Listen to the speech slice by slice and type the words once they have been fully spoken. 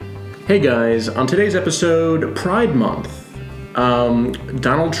Hey guys, on today's episode, Pride Month.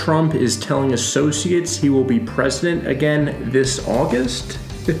 Donald Trump is telling associates he will be president again this August.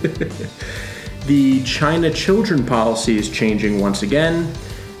 The China children policy is changing once again.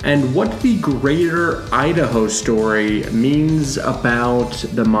 And what the Greater Idaho story means about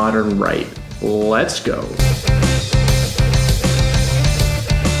the modern right. Let's go.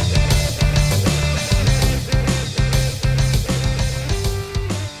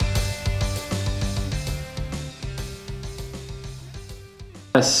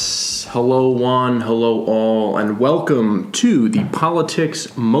 Yes, hello one, hello all, and welcome to the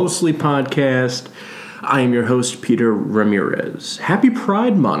Politics Mostly podcast. I am your host, Peter Ramirez. Happy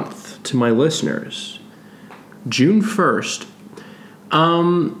Pride Month to my listeners. June 1st.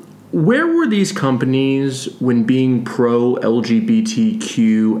 Where were these companies when being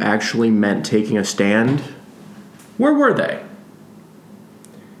pro-LGBTQ actually meant taking a stand? Where were they?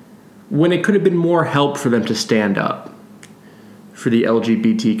 When it could have been more help for them to stand up for the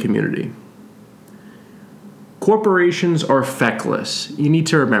LGBT community. Corporations are feckless. You need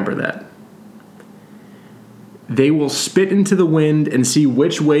to remember that. They will spit into the wind and see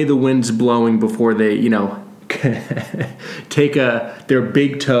which way the wind's blowing before they, take their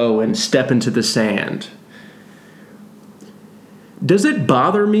big toe and step into the sand. Does it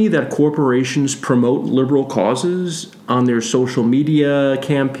bother me that corporations promote liberal causes on their social media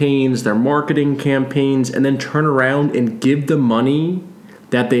campaigns, their marketing campaigns, and then turn around and give the money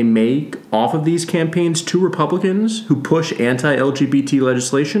that they make off of these campaigns to Republicans who push anti-LGBT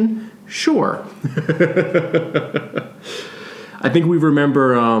legislation? Sure. I think we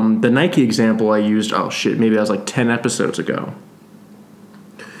remember the Nike example I used, maybe that was like 10 episodes ago,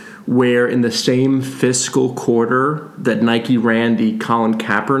 where in the same fiscal quarter that Nike ran the Colin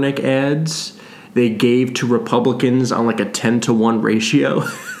Kaepernick ads, they gave to Republicans on like a 10-to-1 ratio.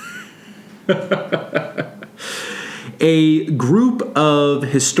 A group of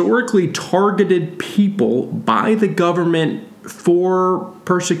historically targeted people by the government for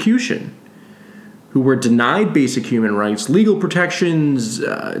persecution, who were denied basic human rights, legal protections,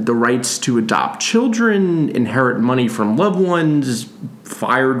 the rights to adopt children, inherit money from loved ones,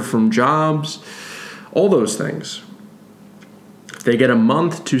 fired from jobs, all those things. They get a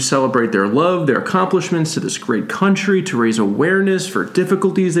month to celebrate their love, their accomplishments to this great country, to raise awareness for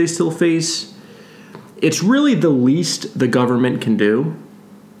difficulties they still face. It's really the least the government can do.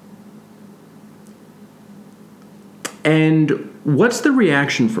 And what's the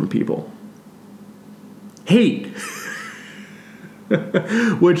reaction from people? Hate.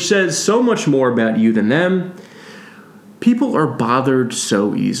 Which says so much more about you than them. People are bothered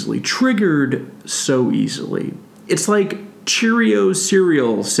so easily, triggered so easily. It's like Cheerios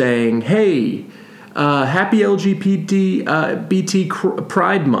cereal saying, hey, happy LGBT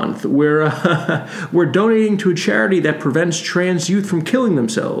Pride Month. We're donating to a charity that prevents trans youth from killing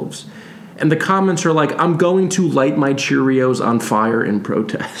themselves. And the comments are like, I'm going to light my Cheerios on fire in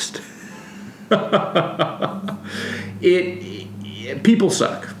protest. People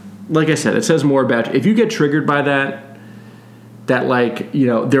suck. Like I said, it says more about, if you get triggered by that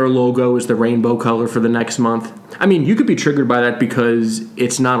their logo is the rainbow color for the next month. I mean, you could be triggered by that because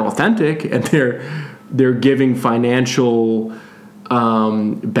it's not authentic and they're giving financial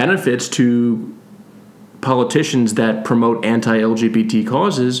benefits to politicians that promote anti-LGBT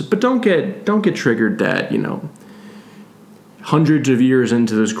causes, but don't get triggered that, hundreds of years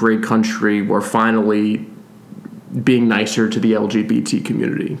into this great country, we're finally being nicer to the LGBT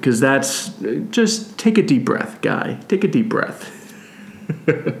community. Because that's just take a deep breath, guy. Take a deep breath.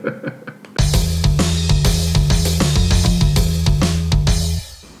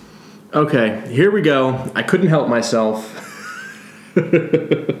 Okay, here we go. I couldn't help myself.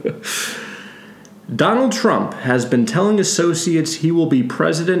 Donald Trump has been telling associates he will be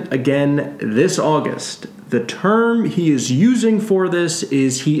president again this August. The term he is using for this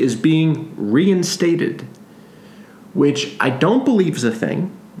is he is being reinstated, which I don't believe is a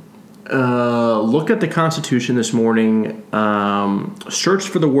thing. Look at the Constitution this morning, search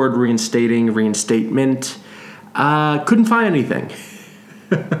for the word reinstatement, couldn't find anything.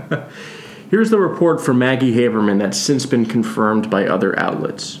 Here's the report from Maggie Haberman that's since been confirmed by other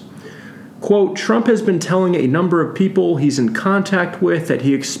outlets. Quote, Trump has been telling a number of people he's in contact with that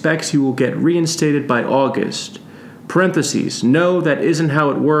he expects he will get reinstated by August. Parentheses, no, that isn't how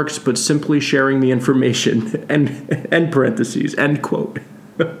it works, but simply sharing the information. End parentheses, end quote.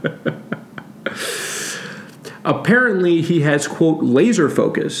 Apparently, he has, quote, laser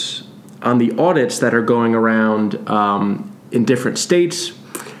focus on the audits that are going around in different states.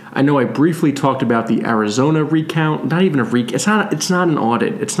 I know I briefly talked about the Arizona recount. Not even a recount. It's not an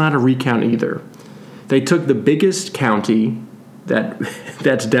audit. It's not a recount either. They took the biggest county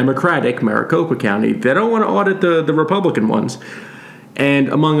that's Democratic, Maricopa County. They don't want to audit the Republican ones. And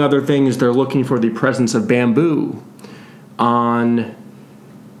among other things, they're looking for the presence of bamboo on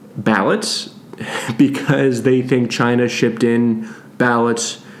ballots because they think China shipped in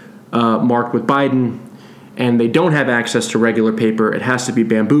ballots marked with Biden, and they don't have access to regular paper. It has to be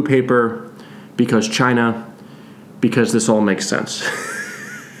bamboo paper because this all makes sense.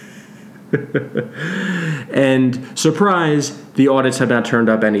 And surprise, the audits have not turned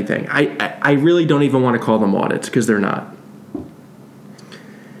up anything. I really don't even want to call them audits because they're not.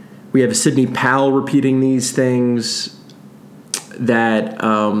 We have Sidney Powell repeating these things. That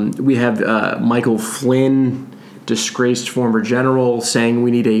we have Michael Flynn, disgraced former general, saying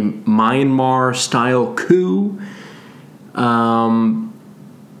we need a Myanmar-style coup. But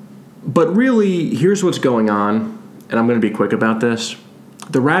really, here's what's going on, and I'm going to be quick about this.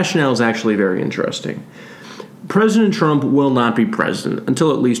 The rationale is actually very interesting. President Trump will not be president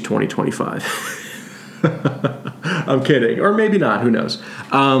until at least 2025. I'm kidding. Or maybe not. Who knows?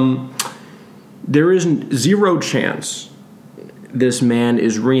 There is zero chance this man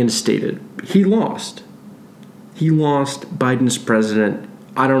is reinstated. He lost. Biden's president.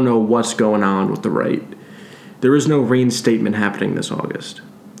 I don't know what's going on with the right. There is no reinstatement happening this August.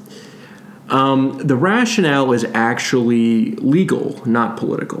 The rationale is actually legal, not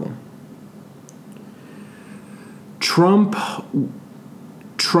political. Trump,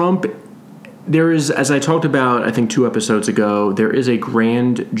 there is, as I talked about, I think 2 episodes ago, there is a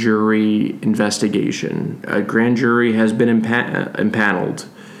grand jury investigation. A grand jury has been impaneled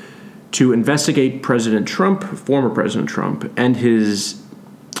to investigate President Trump, former President Trump, and his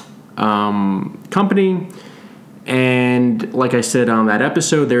company. And like I said on that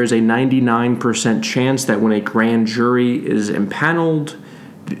episode, there is a 99% chance that when a grand jury is impaneled,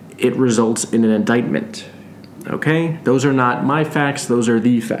 it results in an indictment. Okay? Those are not my facts, those are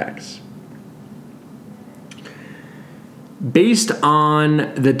the facts. Based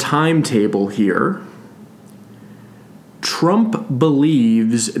on the timetable here, Trump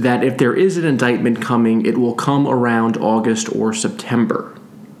believes that if there is an indictment coming, it will come around August or September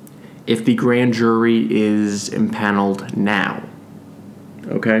if the grand jury is impaneled now.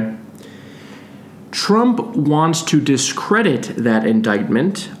 Okay? Trump wants to discredit that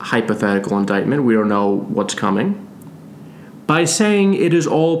indictment, hypothetical indictment, we don't know what's coming, by saying it is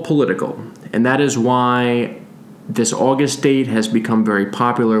all political. And that is why this August date has become very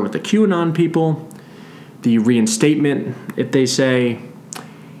popular with the QAnon people. The reinstatement, if they say,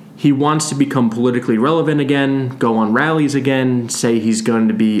 he wants to become politically relevant again, go on rallies again, say he's going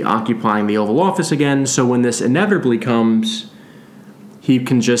to be occupying the Oval Office again, so when this inevitably comes, he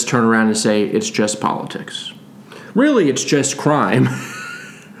can just turn around and say it's just politics. Really, it's just crime.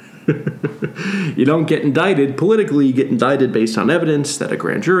 You don't get indicted politically, you get indicted based on evidence that a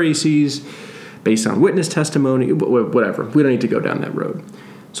grand jury sees, based on witness testimony, whatever. We don't need to go down that road.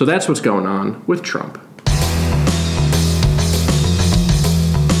 So that's what's going on with Trump.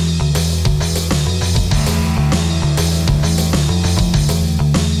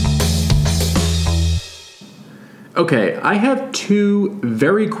 Okay, I have 2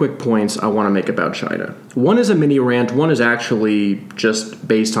 very quick points I want to make about China. One is a mini rant, one is actually just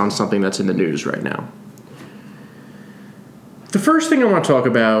based on something that's in the news right now. The first thing I want to talk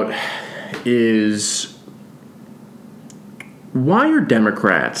about is why are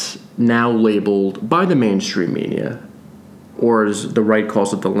Democrats now labeled by the mainstream media, or as the right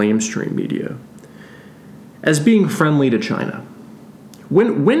calls it, the lamestream media, as being friendly to China?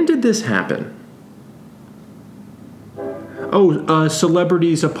 When did this happen?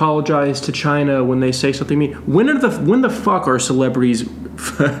 Celebrities apologize to China when they say something mean. When the fuck are celebrities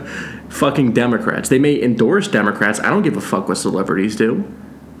fucking Democrats? They may endorse Democrats. I don't give a fuck what celebrities do.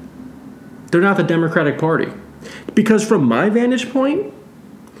 They're not the Democratic Party. Because from my vantage point,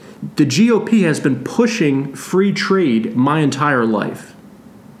 the GOP has been pushing free trade my entire life.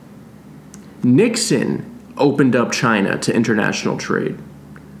 Nixon opened up China to international trade.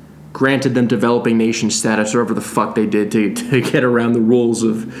 Granted them developing nation status or whatever the fuck they did to get around the rules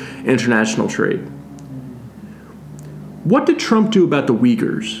of international trade. What did Trump do about the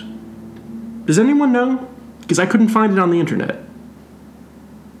Uyghurs? Does anyone know? Because I couldn't find it on the internet.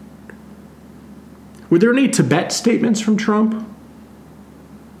 Were there any Tibet statements from Trump?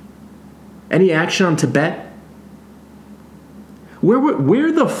 Any action on Tibet?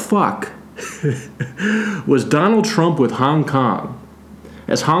 Where the fuck was Donald Trump with Hong Kong?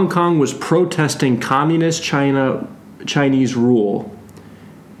 As Hong Kong was protesting communist Chinese rule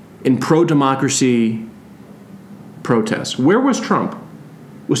in pro-democracy protests. Where was Trump?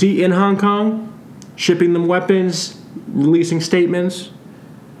 Was he in Hong Kong, shipping them weapons, releasing statements,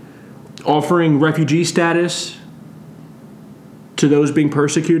 offering refugee status to those being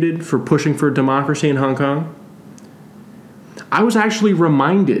persecuted for pushing for democracy in Hong Kong? I was actually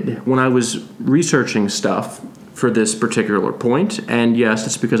reminded when I was researching stuff for this particular point, and yes,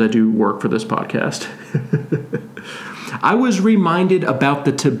 it's because I do work for this podcast. I was reminded about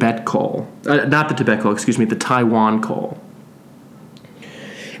the Tibet call. Not the Tibet call, excuse me, the Taiwan call.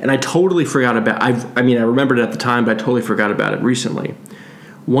 And I totally forgot about I remembered it at the time, but I totally forgot about it recently.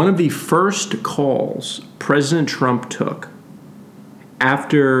 One of the first calls President Trump took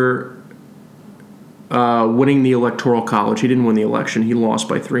after winning the Electoral College — he didn't win the election, he lost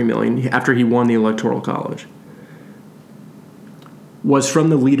by 3 million — after he won the Electoral College, was from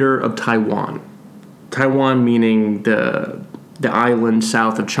the leader of Taiwan. Taiwan meaning the island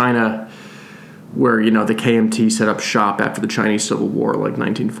south of China where, the KMT set up shop after the Chinese Civil War, like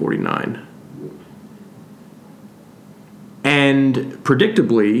 1949. And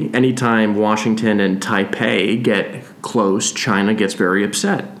predictably, anytime Washington and Taipei get close, China gets very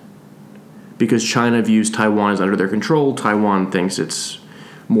upset. Because China views Taiwan as under their control. Taiwan thinks it's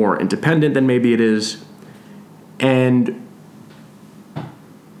more independent than maybe it is. And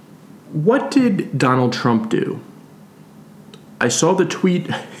what did Donald Trump do? I saw the tweet.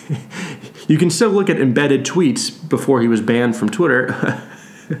 You can still look at embedded tweets before he was banned from Twitter.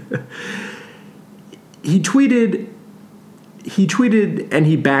 He tweeted and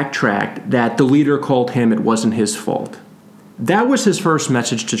he backtracked that the leader called him, it wasn't his fault. That was his first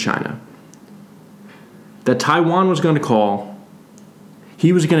message to China. That Taiwan was going to call,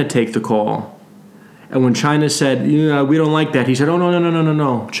 he was going to take the call. And when China said, we don't like that, he said, oh,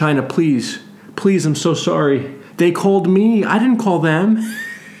 no, China, please, I'm so sorry. They called me, I didn't call them.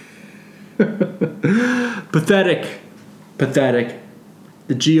 Pathetic.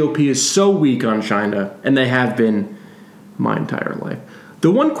 The GOP is so weak on China, and they have been my entire life.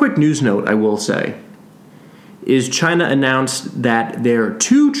 The one quick news note I will say is China announced that their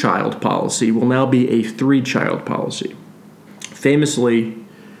 2-child policy will now be a 3-child policy. Famously,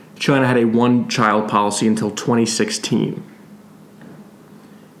 China had a 1-child policy until 2016.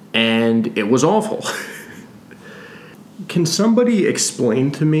 And it was awful. Can somebody explain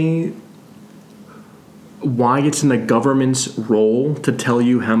to me why it's in the government's role to tell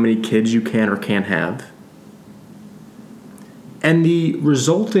you how many kids you can or can't have? And the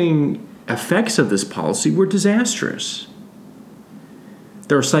resulting effects of this policy were disastrous.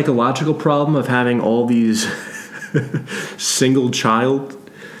 There are a psychological problem of having all these single-child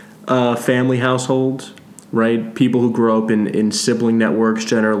family households, right? People who grow up in sibling networks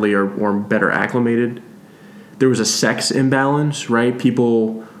generally are better acclimated. There was a sex imbalance, right?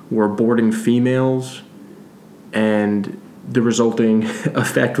 People were aborting females, and the resulting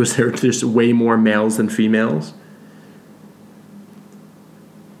effect was there were just way more males than females.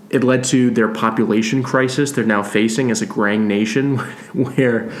 It led to their population crisis they're now facing as a graying nation,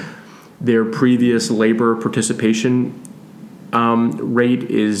 where their previous labor participation rate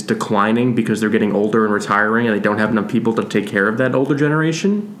is declining because they're getting older and retiring, and they don't have enough people to take care of that older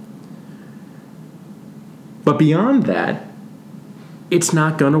generation. But beyond that, it's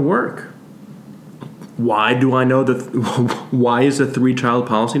not going to work. Why do I know that? Why is a 3-child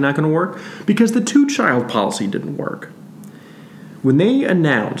policy not going to work? Because the 2-child policy didn't work. When they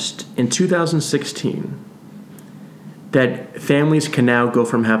announced in 2016 that families can now go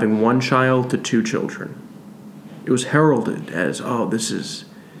from having 1 child to 2 children, it was heralded as, this is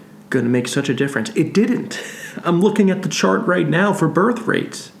going to make such a difference. It didn't. I'm looking at the chart right now for birth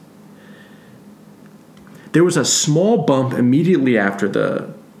rates. There was a small bump immediately after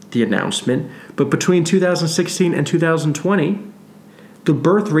the announcement, but between 2016 and 2020, the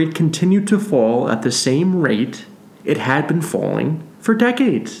birth rate continued to fall at the same rate it had been falling for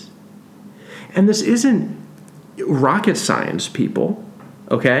decades. And this isn't rocket science, people,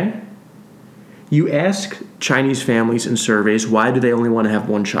 okay? You ask Chinese families in surveys, why do they only want to have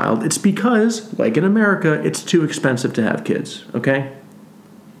 1 child? It's because, like in America, it's too expensive to have kids, okay?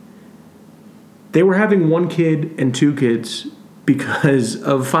 They were having 1 kid and 2 kids because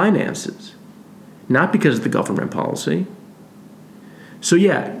of finances, not because of the government policy. So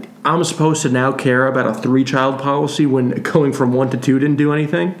yeah, I'm supposed to now care about a 3-child policy when going from 1 to 2 didn't do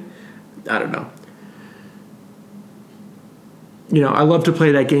anything? I don't know. I love to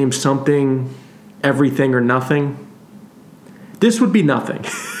play that game, something, everything, or nothing. This would be nothing.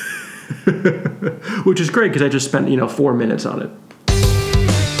 Which is great because I just spent, 4 minutes on it.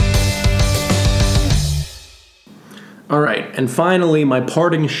 All right, and finally, my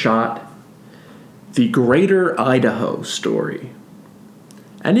parting shot, the Greater Idaho story.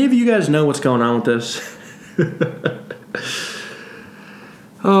 Any of you guys know what's going on with this?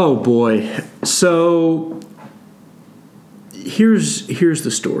 Oh boy. So here's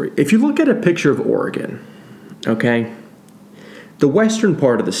the story. If you look at a picture of Oregon, okay, the western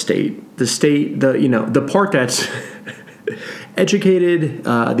part of the the part that's educated,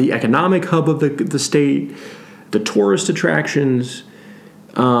 the economic hub of the state, the tourist attractions,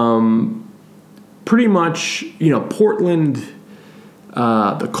 pretty much, Portland,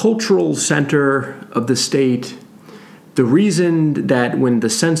 the cultural center of the state, the reason that when the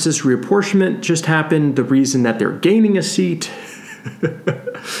census reapportionment just happened, the reason that they're gaining a seat,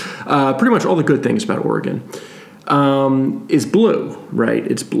 pretty much all the good things about Oregon, is blue, right?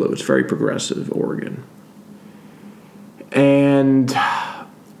 It's blue. It's very progressive, Oregon. And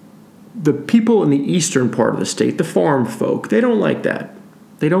the people in the eastern part of the state, the farm folk, they don't like that.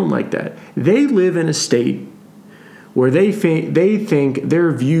 They don't like that. They live in a state where they think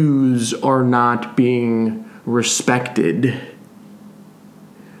their views are not being respected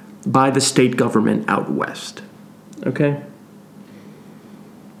by the state government out west. Okay?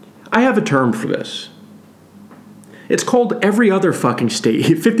 I have a term for this. It's called every other fucking state.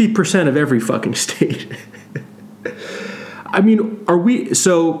 50% of every fucking state. I mean, are we...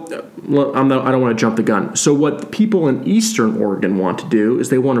 So, I don't want to jump the gun. So what people in eastern Oregon want to do is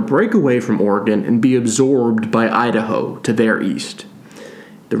they want to break away from Oregon and be absorbed by Idaho to their east.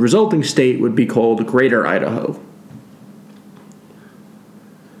 The resulting state would be called Greater Idaho.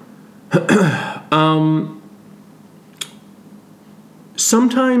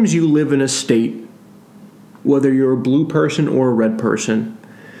 Sometimes you live in a state, whether you're a blue person or a red person,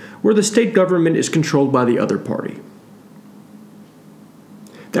 where the state government is controlled by the other party.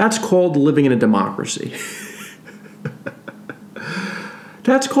 That's called living in a democracy.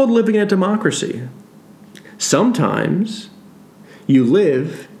 That's called living in a democracy. Sometimes you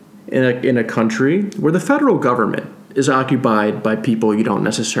live in a country where the federal government is occupied by people you don't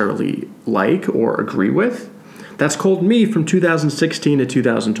necessarily like or agree with. That's called me from 2016 to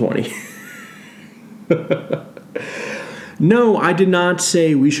 2020. No, I did not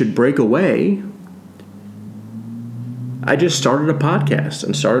say we should break away. I just started a podcast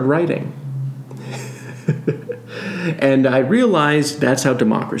and started writing. And I realized that's how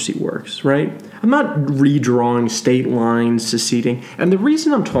democracy works, right? I'm not redrawing state lines, seceding. And the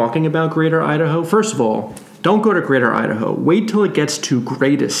reason I'm talking about Greater Idaho, first of all, don't go to Greater Idaho. Wait till it gets to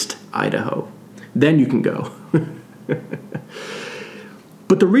Greatest Idaho. Then you can go.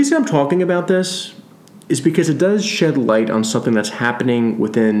 But the reason I'm talking about this is because it does shed light on something that's happening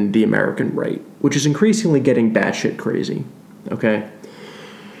within the American right, which is increasingly getting batshit crazy, okay?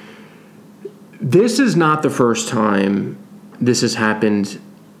 This is not the first time this has happened.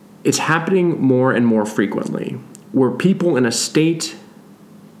 It's happening more and more frequently, where people in a state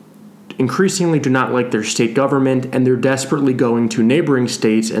increasingly do not like their state government, and they're desperately going to neighboring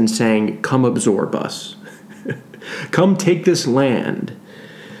states and saying, come absorb us. Come take this land.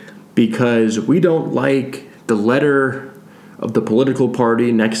 Because we don't like the letter of the political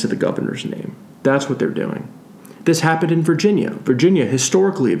party next to the governor's name. That's what they're doing. This happened in Virginia. Virginia,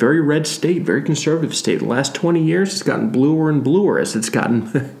 historically, a very red state, very conservative state. The last 20 years, it's gotten bluer and bluer as it's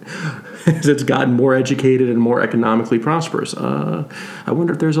gotten more educated and more economically prosperous. I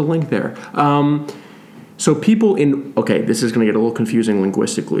wonder if there's a link there. So people in... Okay, this is going to get a little confusing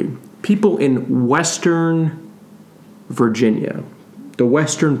linguistically. People in western Virginia, the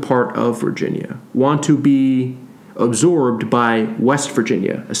western part of Virginia, want to be absorbed by West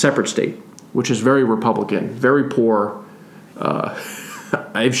Virginia, a separate state, which is very Republican, very poor.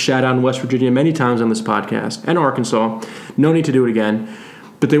 I've shat on West Virginia many times on this podcast, and Arkansas. No need to do it again.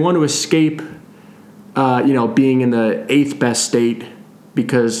 But they want to escape, being in the 8th best state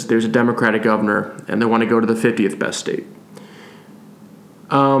because there's a Democratic governor, and they want to go to the 50th best state.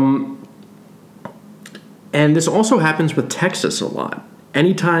 And this also happens with Texas a lot.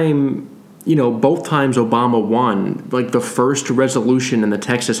 Anytime, both times Obama won, like the first resolution in the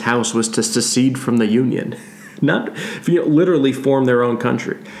Texas House was to secede from the Union. Not, literally form their own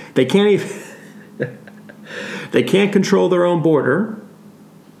country. They can't even, they can't control their own border.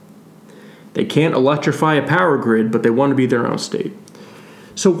 They can't electrify a power grid, but they want to be their own state.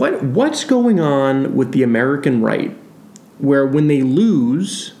 So what's going on with the American right, where when they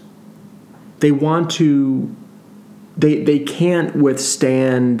lose, they want to... They can't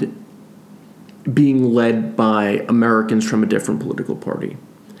withstand being led by Americans from a different political party.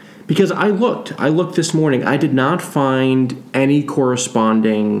 Because I looked this morning. I did not find any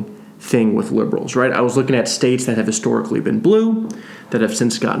corresponding thing with liberals, right? I was looking at states that have historically been blue, that have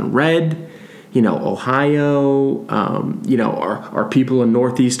since gotten red. Ohio, are people in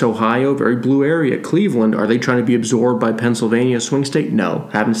Northeast Ohio, very blue area, Cleveland, are they trying to be absorbed by Pennsylvania, swing state? No,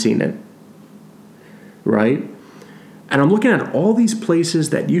 haven't seen it. Right? And I'm looking at all these places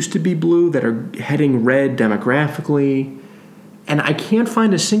that used to be blue that are heading red demographically, and I can't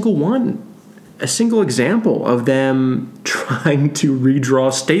find a single example of them trying to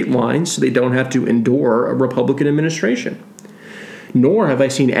redraw state lines so they don't have to endure a Republican administration. Nor have I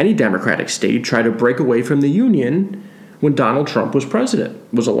seen any Democratic state try to break away from the Union when Donald Trump was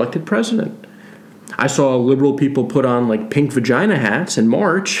elected president. I saw liberal people put on like pink vagina hats in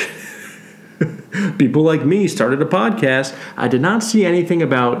March. People like me started a podcast. I did not see anything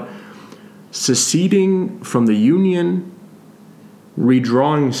about seceding from the Union,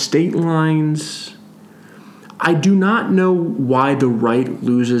 redrawing state lines. I do not know why the right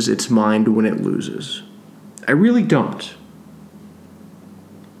loses its mind when it loses. I really don't.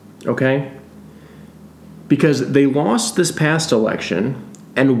 Okay? Because they lost this past election,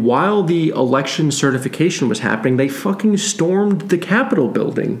 and while the election certification was happening, they fucking stormed the Capitol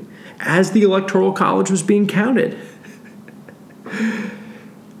building as the Electoral College was being counted.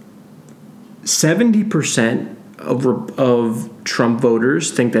 70% of Trump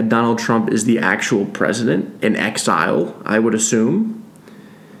voters think that Donald Trump is the actual president in exile, I would assume,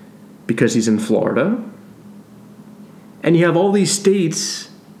 because he's in Florida. And you have all these states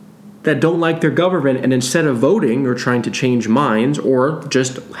that don't like their government, and instead of voting or trying to change minds or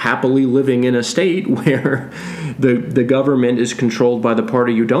just happily living in a state where the government is controlled by the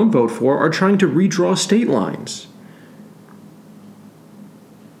party you don't vote for, are trying to redraw state lines.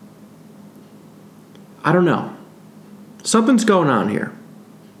 I don't know. Something's going on here.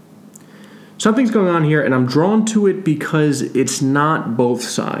 Something's going on here, and I'm drawn to it because it's not both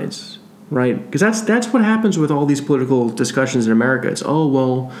sides, right? Because that's what happens with all these political discussions in America. It's,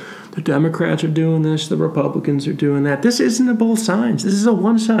 the Democrats are doing this, the Republicans are doing that. This isn't a both sides. This is a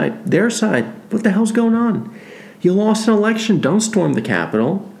one side, their side. What the hell's going on? You lost an election, don't storm the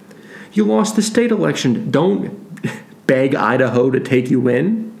Capitol. You lost the state election, don't beg Idaho to take you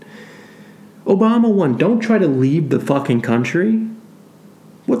in. Obama won, don't try to leave the fucking country.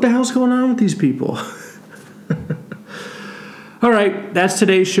 What the hell's going on with these people? All right, that's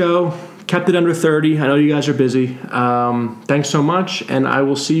today's show. Kept it under 30. I know you guys are busy. Thanks so much, and I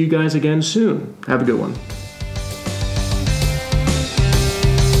will see you guys again soon. Have a good one.